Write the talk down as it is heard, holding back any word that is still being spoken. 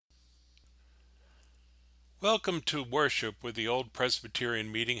Welcome to worship with the Old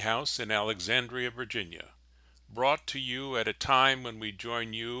Presbyterian Meeting House in Alexandria, Virginia. Brought to you at a time when we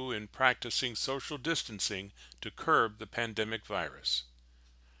join you in practicing social distancing to curb the pandemic virus.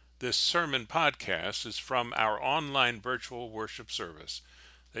 This sermon podcast is from our online virtual worship service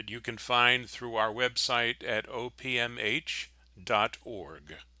that you can find through our website at opmh.org.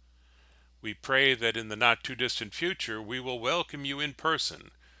 We pray that in the not-too-distant future we will welcome you in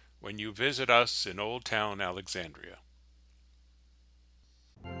person when you visit us in Old Town Alexandria.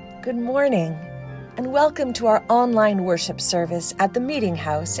 Good morning, and welcome to our online worship service at the Meeting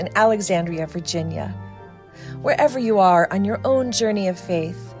House in Alexandria, Virginia. Wherever you are on your own journey of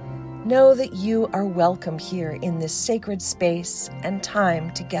faith, know that you are welcome here in this sacred space and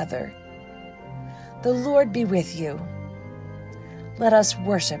time together. The Lord be with you. Let us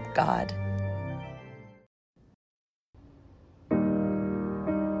worship God.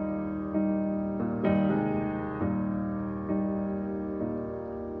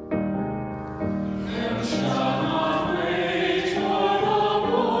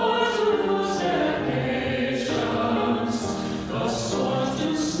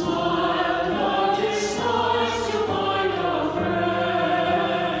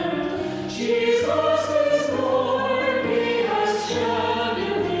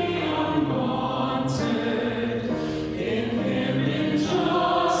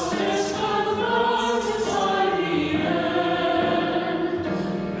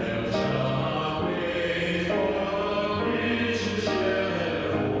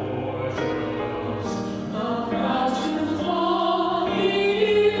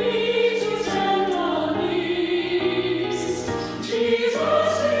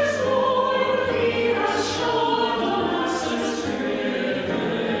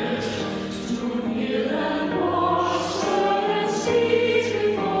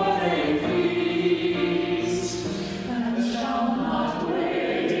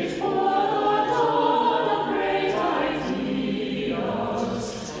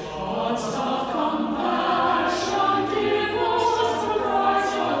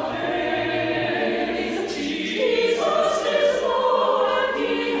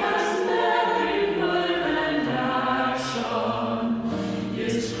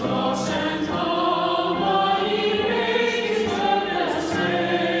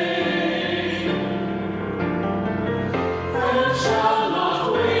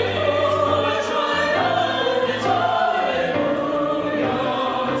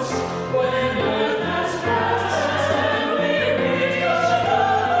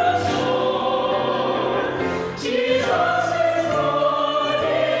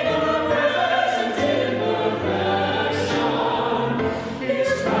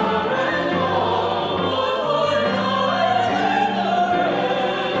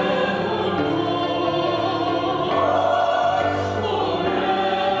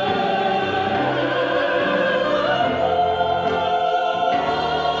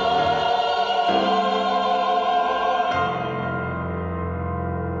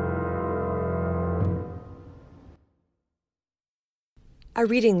 Our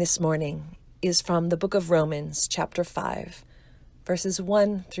reading this morning is from the book of Romans, chapter 5, verses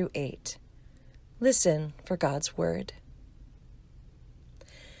 1 through 8. Listen for God's word.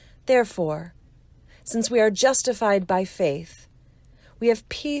 Therefore, since we are justified by faith, we have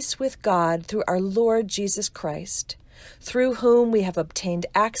peace with God through our Lord Jesus Christ, through whom we have obtained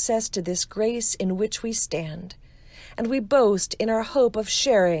access to this grace in which we stand, and we boast in our hope of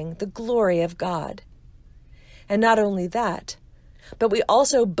sharing the glory of God. And not only that, but we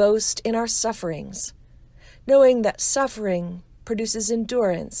also boast in our sufferings, knowing that suffering produces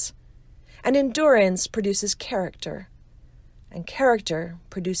endurance, and endurance produces character, and character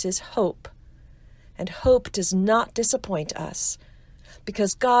produces hope, and hope does not disappoint us,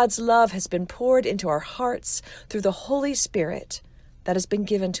 because God's love has been poured into our hearts through the Holy Spirit that has been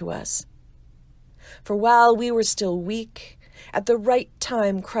given to us. For while we were still weak, at the right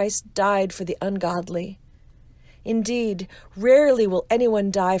time Christ died for the ungodly. Indeed, rarely will anyone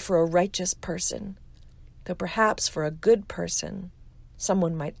die for a righteous person, though perhaps for a good person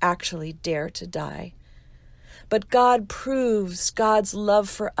someone might actually dare to die. But God proves God's love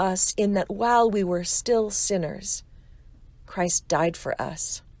for us in that while we were still sinners, Christ died for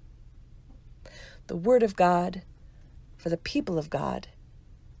us. The word of God for the people of God.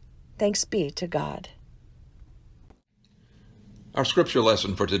 Thanks be to God. Our scripture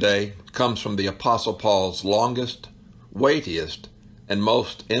lesson for today comes from the Apostle Paul's longest, weightiest, and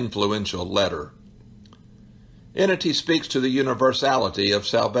most influential letter. In it he speaks to the universality of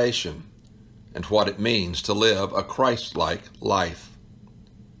salvation and what it means to live a Christ-like life.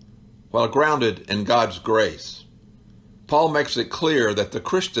 while grounded in God's grace. Paul makes it clear that the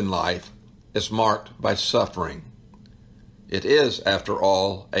Christian life is marked by suffering. It is, after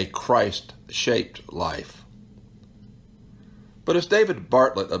all, a Christ-shaped life. But as David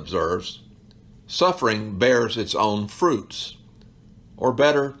Bartlett observes, suffering bears its own fruits, or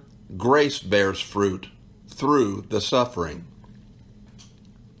better, grace bears fruit through the suffering.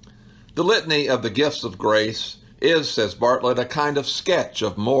 The litany of the gifts of grace is, says Bartlett, a kind of sketch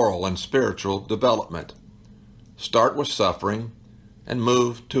of moral and spiritual development. Start with suffering and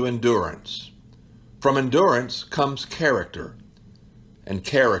move to endurance. From endurance comes character, and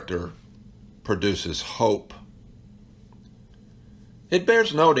character produces hope. It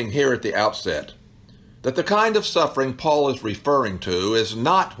bears noting here at the outset that the kind of suffering Paul is referring to is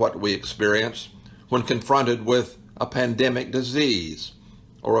not what we experience when confronted with a pandemic disease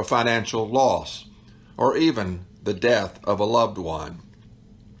or a financial loss or even the death of a loved one.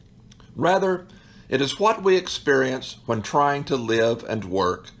 Rather, it is what we experience when trying to live and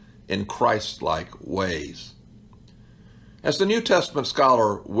work in Christ-like ways. As the New Testament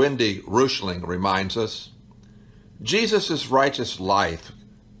scholar Wendy Rushling reminds us, Jesus' righteous life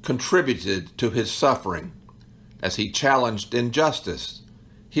contributed to his suffering as he challenged injustice,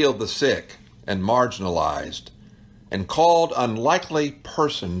 healed the sick and marginalized, and called unlikely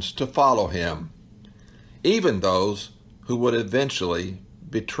persons to follow him, even those who would eventually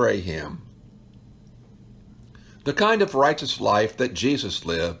betray him. The kind of righteous life that Jesus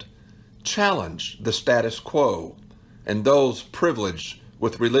lived challenged the status quo and those privileged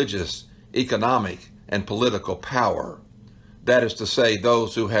with religious, economic, and political power. That is to say,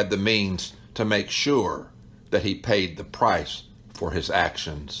 those who had the means to make sure that he paid the price for his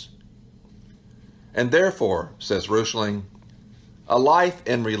actions. And therefore, says Rushling, a life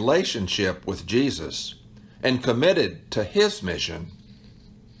in relationship with Jesus and committed to his mission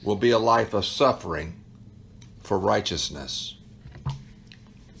will be a life of suffering for righteousness.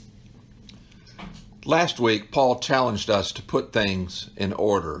 Last week, Paul challenged us to put things in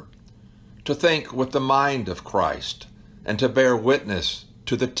order, to think with the mind of Christ, and to bear witness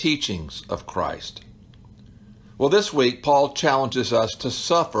to the teachings of Christ. Well, this week, Paul challenges us to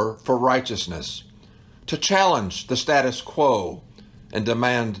suffer for righteousness, to challenge the status quo and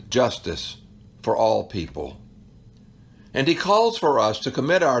demand justice for all people. And he calls for us to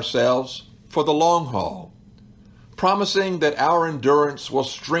commit ourselves for the long haul, promising that our endurance will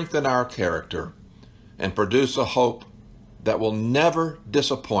strengthen our character and produce a hope that will never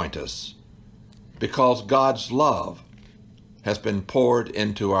disappoint us, because God's love has been poured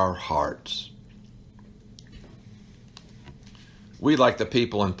into our hearts. We, like the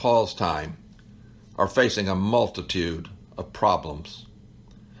people in Paul's time, are facing a multitude of problems.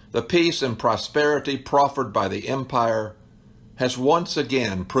 The peace and prosperity proffered by the empire has once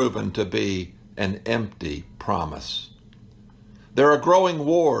again proven to be an empty promise. There are growing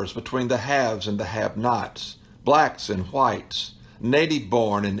wars between the haves and the have-nots, blacks and whites,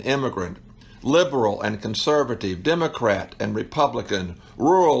 native-born and immigrant, liberal and conservative, Democrat and Republican,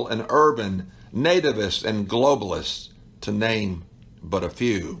 rural and urban, nativists and globalists, to name but a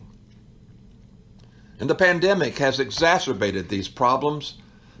few. And the pandemic has exacerbated these problems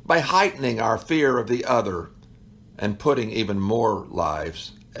by heightening our fear of the other and putting even more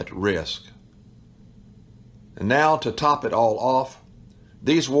lives at risk. And now, to top it all off,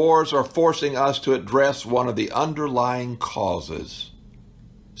 these wars are forcing us to address one of the underlying causes: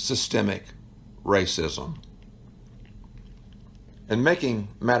 systemic racism. And making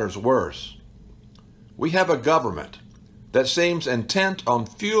matters worse, we have a government that seems intent on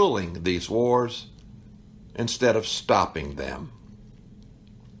fueling these wars instead of stopping them.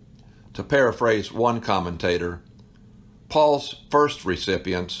 To paraphrase one commentator, Paul's first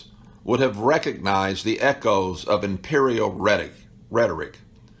recipients would have recognized the echoes of imperial rhetoric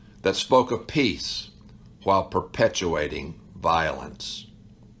that spoke of peace while perpetuating violence.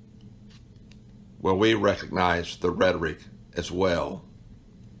 Well, we recognize the rhetoric as well.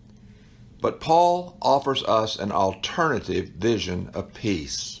 But Paul offers us an alternative vision of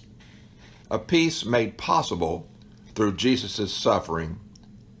peace, a peace made possible through Jesus' suffering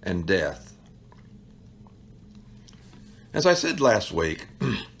and death. As I said last week,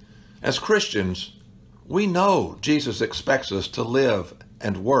 as Christians, we know Jesus expects us to live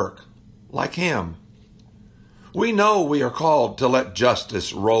and work like him. We know we are called to let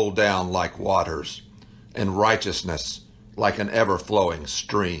justice roll down like waters and righteousness like an ever-flowing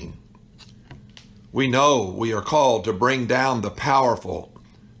stream. We know we are called to bring down the powerful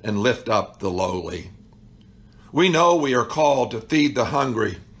and lift up the lowly. We know we are called to feed the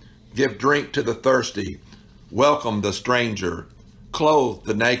hungry, give drink to the thirsty, welcome the stranger, clothe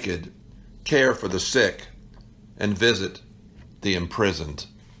the naked, care for the sick, and visit the imprisoned.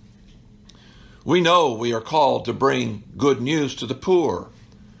 We know we are called to bring good news to the poor,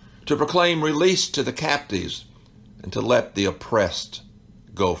 to proclaim release to the captives, and to let the oppressed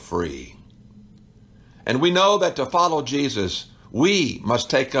go free. And we know that to follow Jesus, we must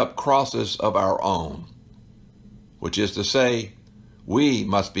take up crosses of our own, which is to say, we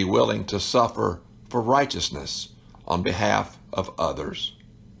must be willing to suffer for righteousness on behalf of others.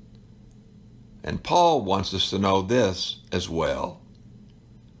 And Paul wants us to know this as well.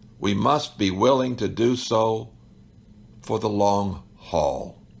 We must be willing to do so for the long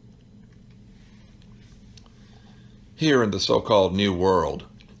haul. Here in the so-called New World,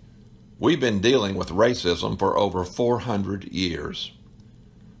 we've been dealing with racism for over 400 years.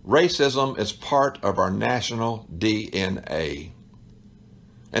 Racism is part of our national DNA.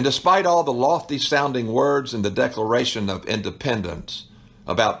 And despite all the lofty-sounding words in the Declaration of Independence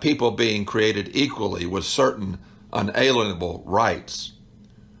about people being created equally with certain unalienable rights,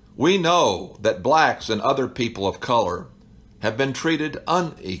 we know that blacks and other people of color have been treated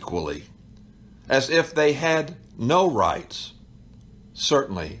unequally, as if they had no rights,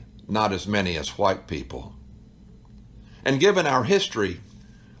 certainly not as many as white people. And given our history,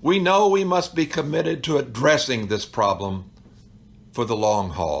 we know we must be committed to addressing this problem for the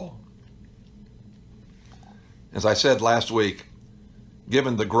long haul. As I said last week,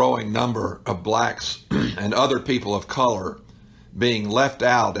 given the growing number of blacks and other people of color being left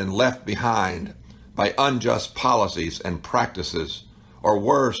out and left behind by unjust policies and practices, or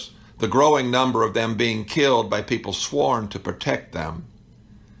worse, the growing number of them being killed by people sworn to protect them,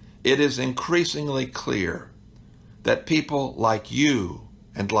 it is increasingly clear that people like you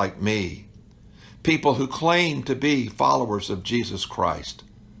and like me, people who claim to be followers of Jesus Christ,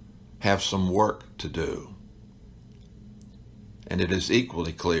 have some work to do. And it is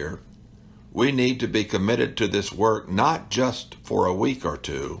equally clear we need to be committed to this work not just for a week or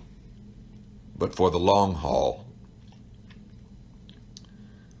two, but for the long haul.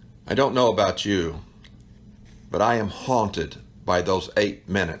 I don't know about you, but I am haunted by those 8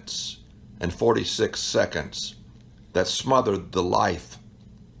 minutes and 46 seconds that smothered the life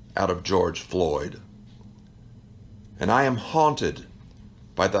out of George Floyd. And I am haunted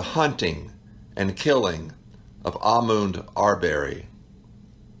by the hunting and killing of Ahmaud Arbery.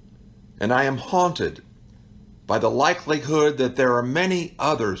 And I am haunted by the likelihood that there are many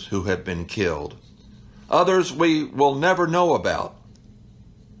others who have been killed, others we will never know about,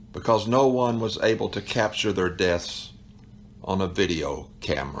 because no one was able to capture their deaths on a video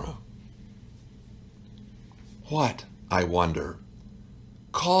camera. What, I wonder,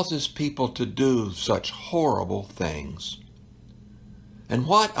 causes people to do such horrible things? And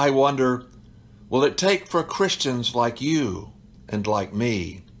what, I wonder, will it take for Christians like you and like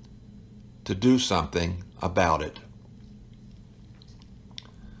me to do something about it?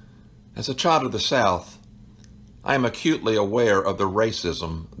 As a child of the South, I am acutely aware of the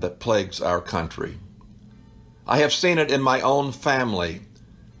racism that plagues our country. I have seen it in my own family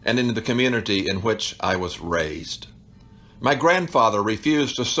and in the community in which I was raised. My grandfather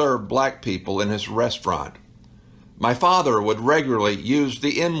refused to serve black people in his restaurant. My father would regularly use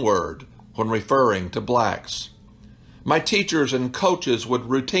the N-word when referring to blacks. My teachers and coaches would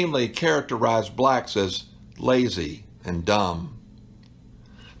routinely characterize blacks as lazy and dumb.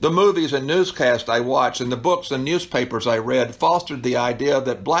 The movies and newscasts I watched and the books and newspapers I read fostered the idea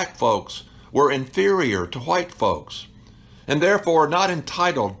that black folks were inferior to white folks and therefore not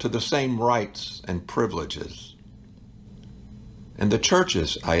entitled to the same rights and privileges. And the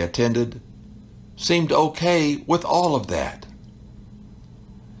churches I attended seemed okay with all of that.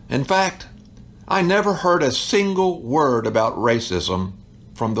 In fact, I never heard a single word about racism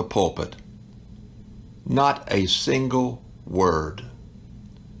from the pulpit. Not a single word.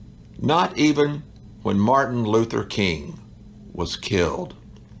 Not even when Martin Luther King was killed.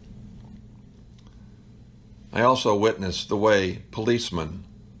 I also witnessed the way policemen,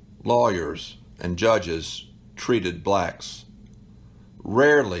 lawyers, and judges treated blacks.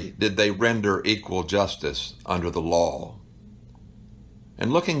 Rarely did they render equal justice under the law.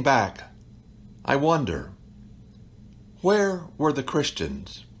 And looking back, I wonder, where were the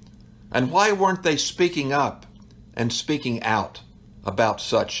Christians? And why weren't they speaking up and speaking out about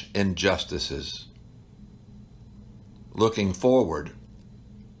such injustices? Looking forward,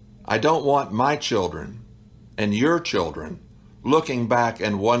 I don't want my children and your children looking back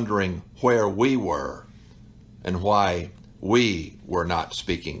and wondering where we were and why we were not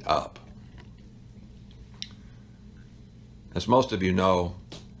speaking up. As most of you know,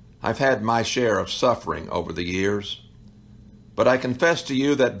 I've had my share of suffering over the years, but I confess to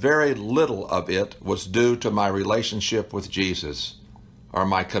you that very little of it was due to my relationship with Jesus or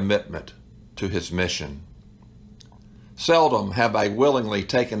my commitment to his mission. Seldom have I willingly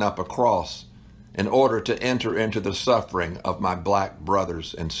taken up a cross in order to enter into the suffering of my black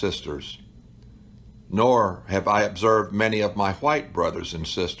brothers and sisters, nor have I observed many of my white brothers and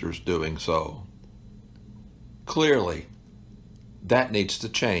sisters doing so. Clearly, that needs to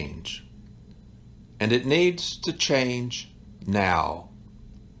change, and it needs to change now,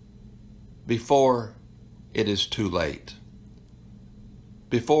 before it is too late,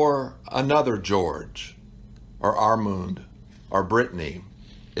 before another George or Armand or Brittany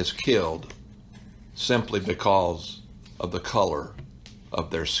is killed simply because of the color of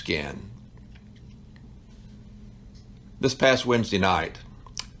their skin. This past Wednesday night,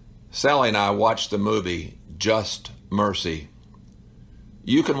 Sally and I watched the movie Just Mercy.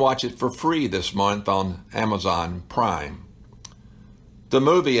 You can watch it for free this month on Amazon Prime. The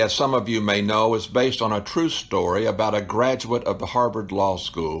movie, as some of you may know, is based on a true story about a graduate of the Harvard Law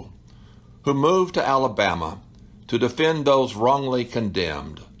School who moved to Alabama to defend those wrongly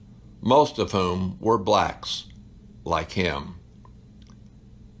condemned, most of whom were blacks, like him.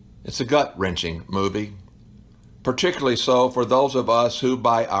 It's a gut-wrenching movie, particularly so for those of us who,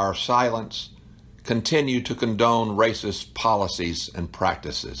 by our silence, continue to condone racist policies and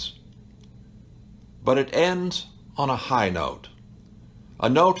practices. But it ends on a high note, a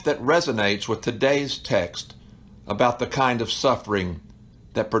note that resonates with today's text about the kind of suffering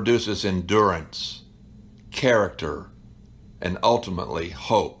that produces endurance, character, and ultimately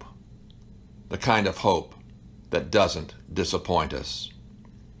hope, the kind of hope that doesn't disappoint us.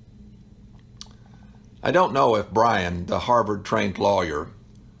 I don't know if Brian, the Harvard-trained lawyer,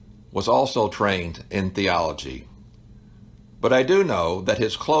 was also trained in theology, but I do know that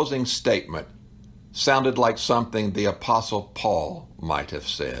his closing statement sounded like something the Apostle Paul might have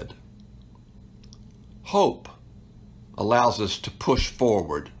said. Hope allows us to push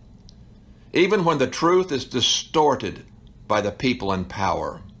forward, even when the truth is distorted by the people in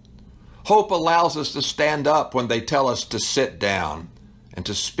power. Hope allows us to stand up when they tell us to sit down and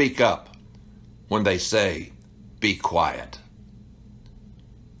to speak up when they say, be quiet.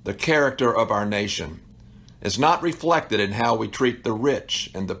 The character of our nation is not reflected in how we treat the rich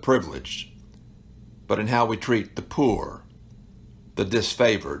and the privileged, but in how we treat the poor, the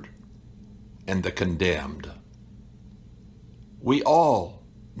disfavored, and the condemned. We all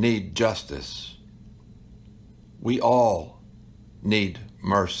need justice. We all need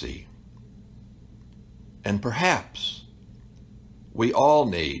mercy. And perhaps we all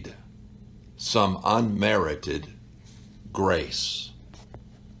need some unmerited grace.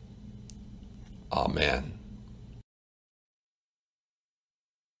 Amen.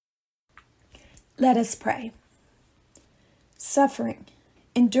 Let us pray. Suffering,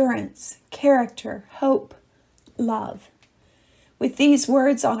 endurance, character, hope, love. With these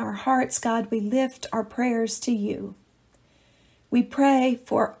words on our hearts, God, we lift our prayers to you. We pray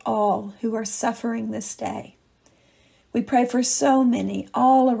for all who are suffering this day. We pray for so many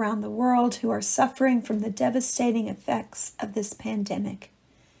all around the world who are suffering from the devastating effects of this pandemic.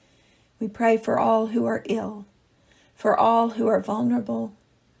 We pray for all who are ill, for all who are vulnerable,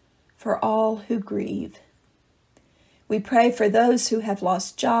 for all who grieve. We pray for those who have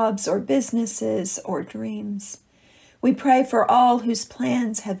lost jobs or businesses or dreams. We pray for all whose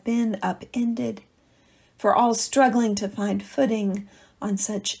plans have been upended, for all struggling to find footing on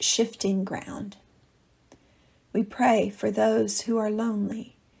such shifting ground. We pray for those who are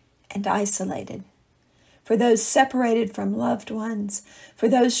lonely and isolated, for those separated from loved ones, for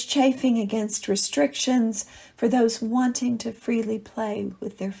those chafing against restrictions, for those wanting to freely play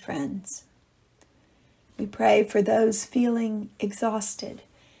with their friends. We pray for those feeling exhausted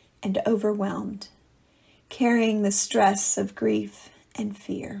and overwhelmed, carrying the stress of grief and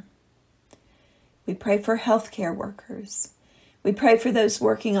fear. We pray for healthcare workers. We pray for those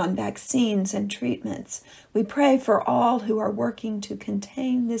working on vaccines and treatments. We pray for all who are working to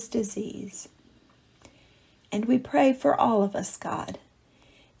contain this disease. And we pray for all of us, God,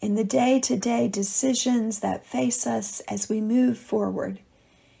 in the day-to-day decisions that face us as we move forward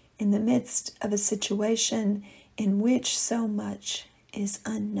in the midst of a situation in which so much is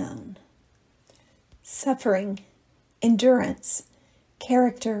unknown. Suffering, endurance,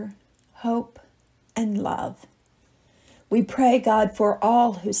 character, hope, and love. We pray, God, for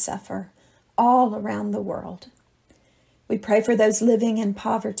all who suffer all around the world. We pray for those living in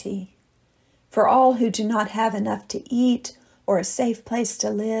poverty, for all who do not have enough to eat or a safe place to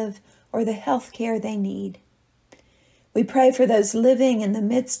live or the health care they need. We pray for those living in the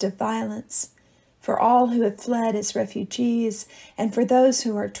midst of violence, for all who have fled as refugees, and for those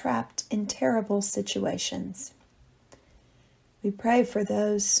who are trapped in terrible situations. We pray for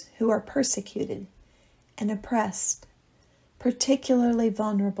those who are persecuted and oppressed, particularly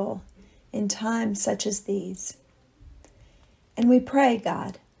vulnerable in times such as these. And we pray,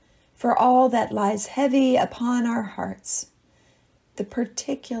 God, for all that lies heavy upon our hearts, the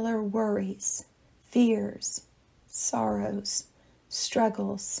particular worries, fears, sorrows,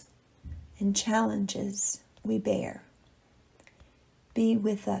 struggles, and challenges we bear. Be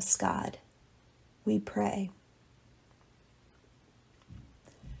with us, God, we pray.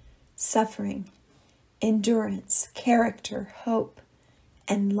 Suffering, endurance, character, hope,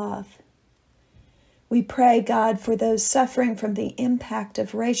 and love. We pray, God, for those suffering from the impact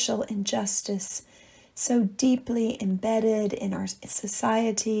of racial injustice so deeply embedded in our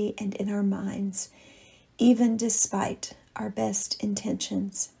society and in our minds, even despite our best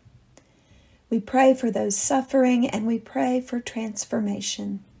intentions. We pray for those suffering, and we pray for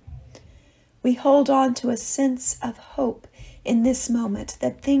transformation. We hold on to a sense of hope in this moment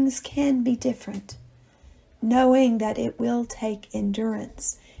that things can be different, knowing that it will take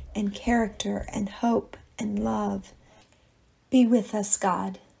endurance and character and hope and love. Be with us,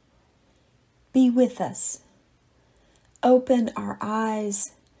 God. Be with us. Open our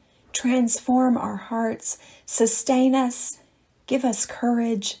eyes, transform our hearts, sustain us, give us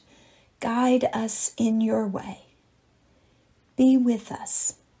courage, guide us in your way. Be with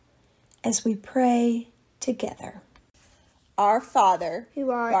us as we pray together. Our Father, who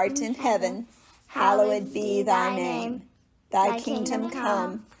art in heaven, hallowed be thy name. Thy kingdom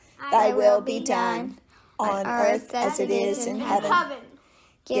come, thy will be done, on earth as it is in heaven.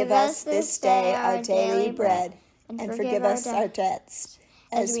 Give us this day our daily bread, and forgive us our debts,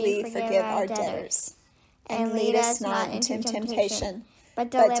 as we forgive our debtors. And lead us not into temptation,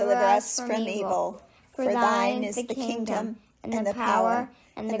 but deliver us from evil. For thine is the kingdom, and the power,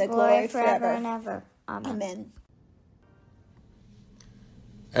 and the glory forever and ever. Amen.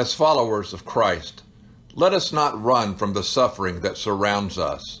 As followers of Christ, let us not run from the suffering that surrounds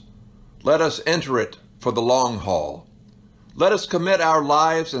us. Let us enter it for the long haul. Let us commit our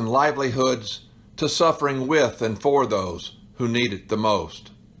lives and livelihoods to suffering with and for those who need it the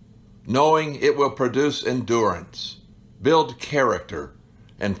most, knowing it will produce endurance, build character,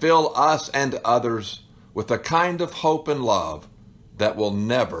 and fill us and others with a kind of hope and love that will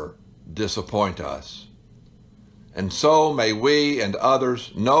never disappoint us. And so may we and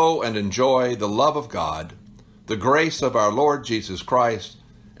others know and enjoy the love of God, the grace of our Lord Jesus Christ,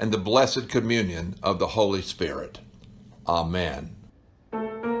 and the blessed communion of the Holy Spirit. Amen.